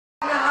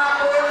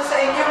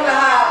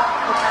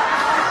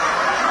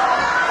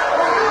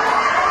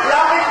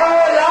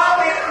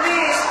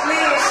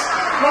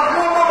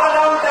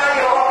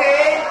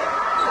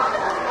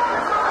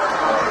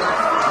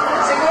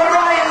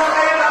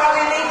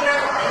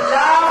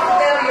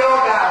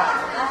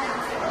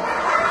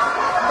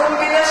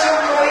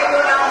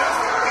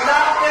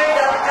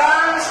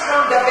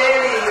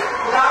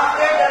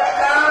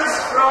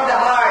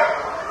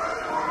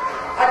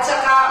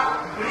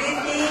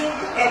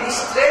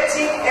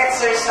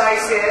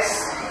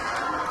exercises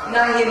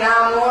na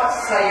hinamo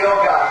sa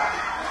yoga.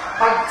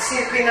 Pag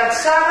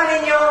pinagsama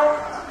ninyo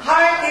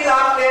hearty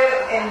laughter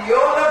and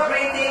yoga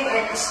breathing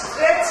and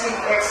stretching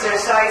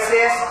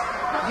exercises,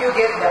 you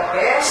get the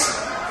best,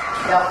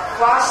 the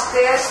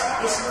fastest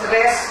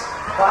stress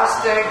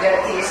buster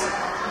there is.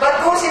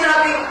 But kung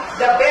sinabing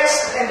the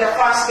best and the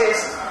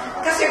fastest,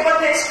 kasi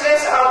pag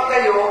na-stress out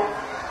kayo,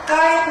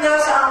 kahit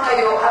nasaan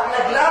kayo at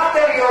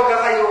nag-laughter yoga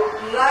kayo,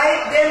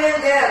 right then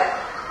and there,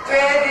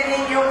 pwede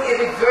ninyong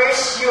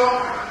i-reverse yung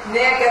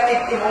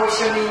negative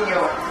emotion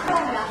ninyo.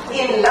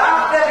 In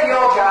laughter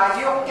yoga,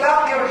 you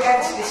clap your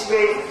hands this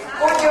way,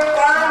 put your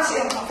palms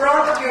in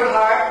front of your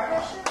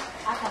heart,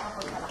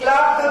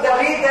 clap to the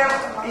rhythm,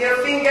 your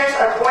fingers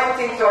are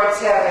pointing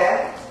towards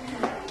heaven.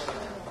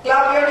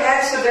 Clap your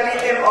hands to the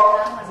rhythm of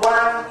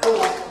 1, 2,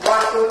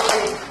 1, 2,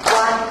 3,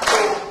 1, 2,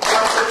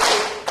 1, 2,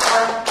 3,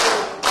 1, 2,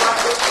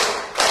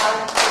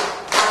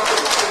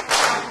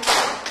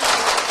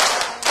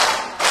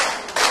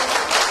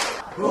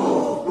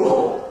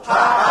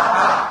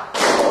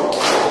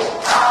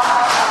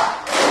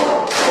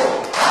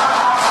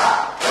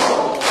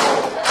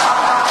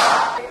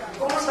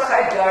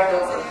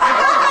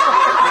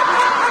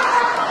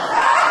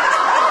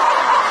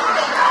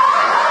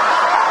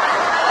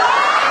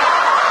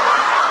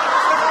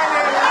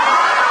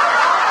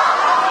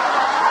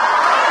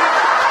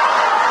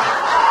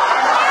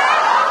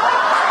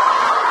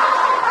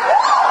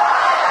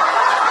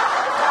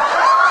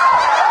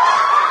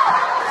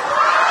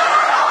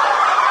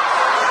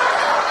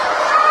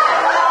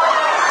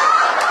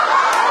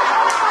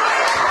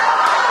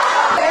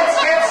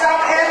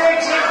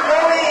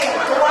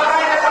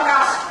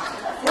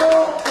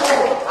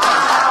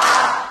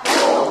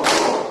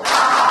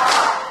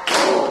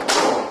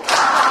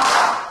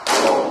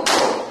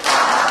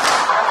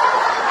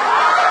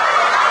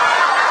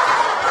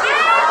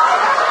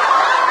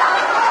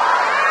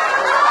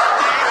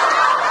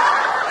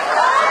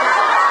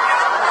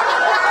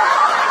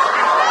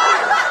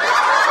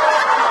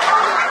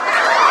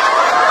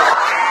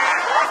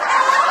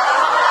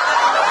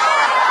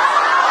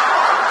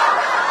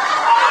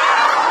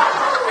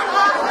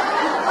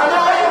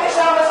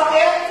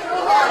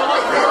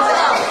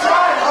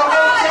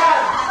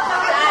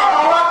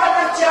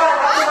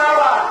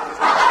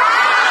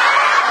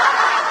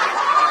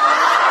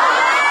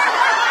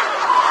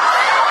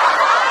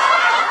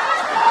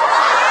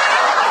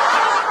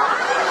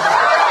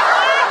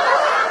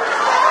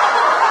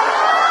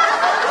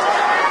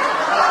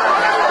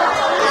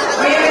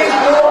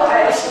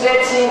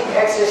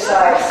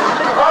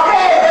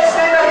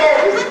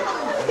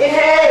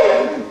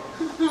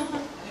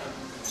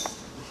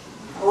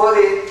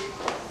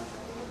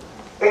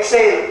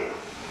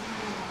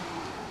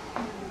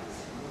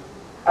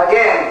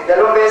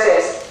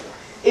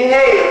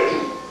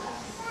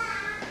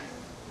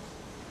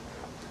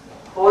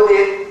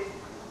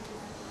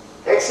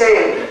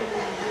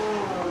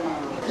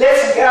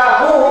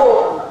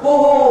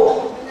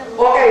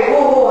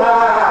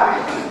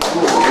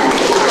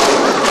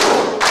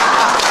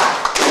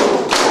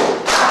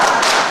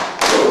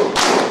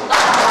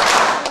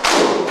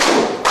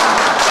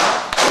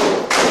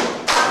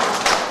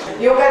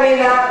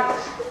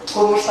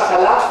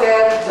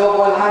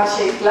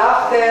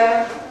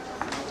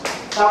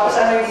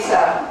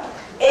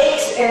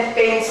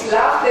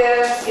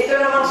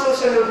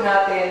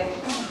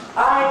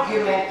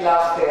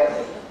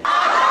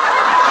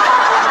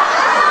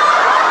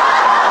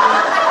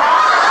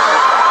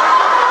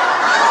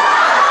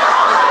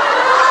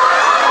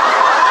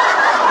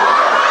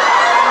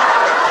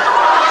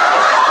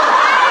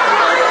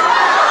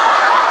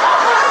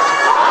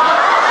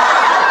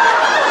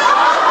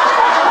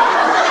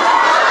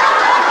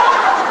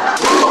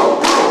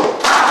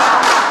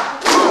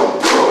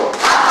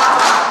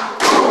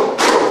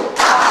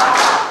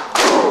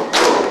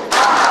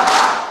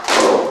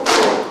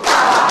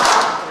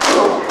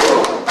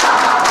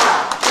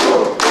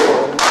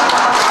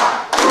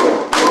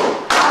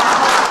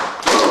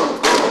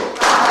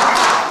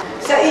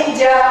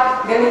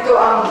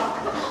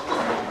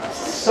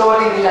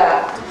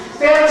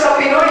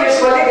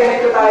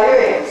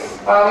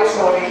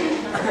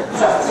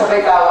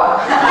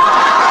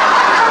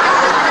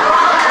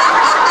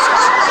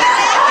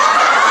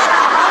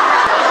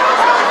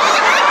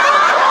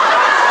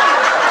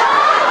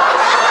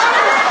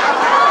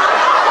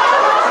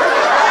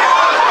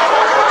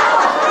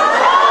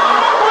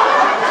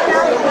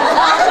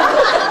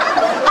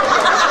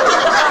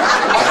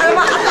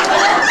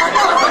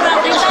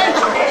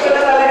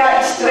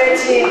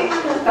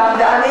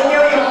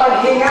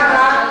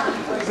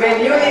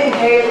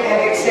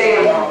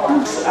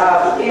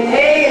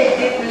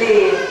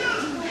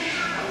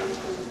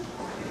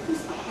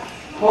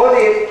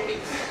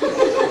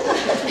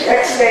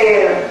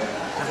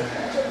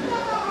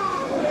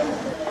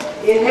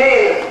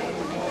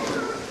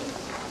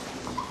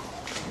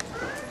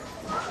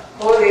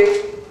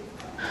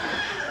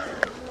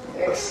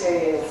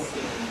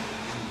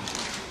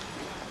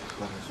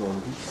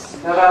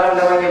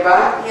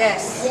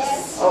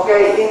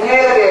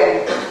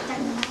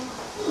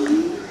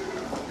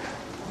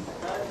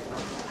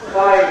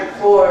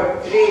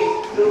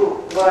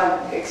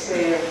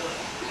 Exhale.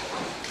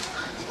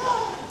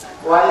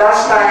 One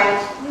last time.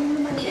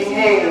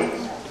 Inhale.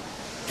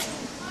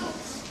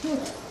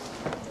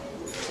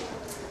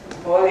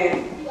 Hold it.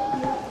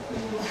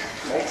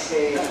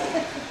 Exhale.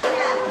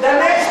 The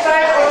next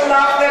type of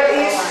laughter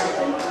is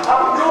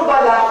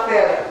approval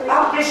laughter,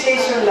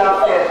 appreciation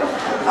laughter.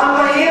 Ang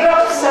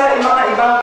mahirap sa mga ibang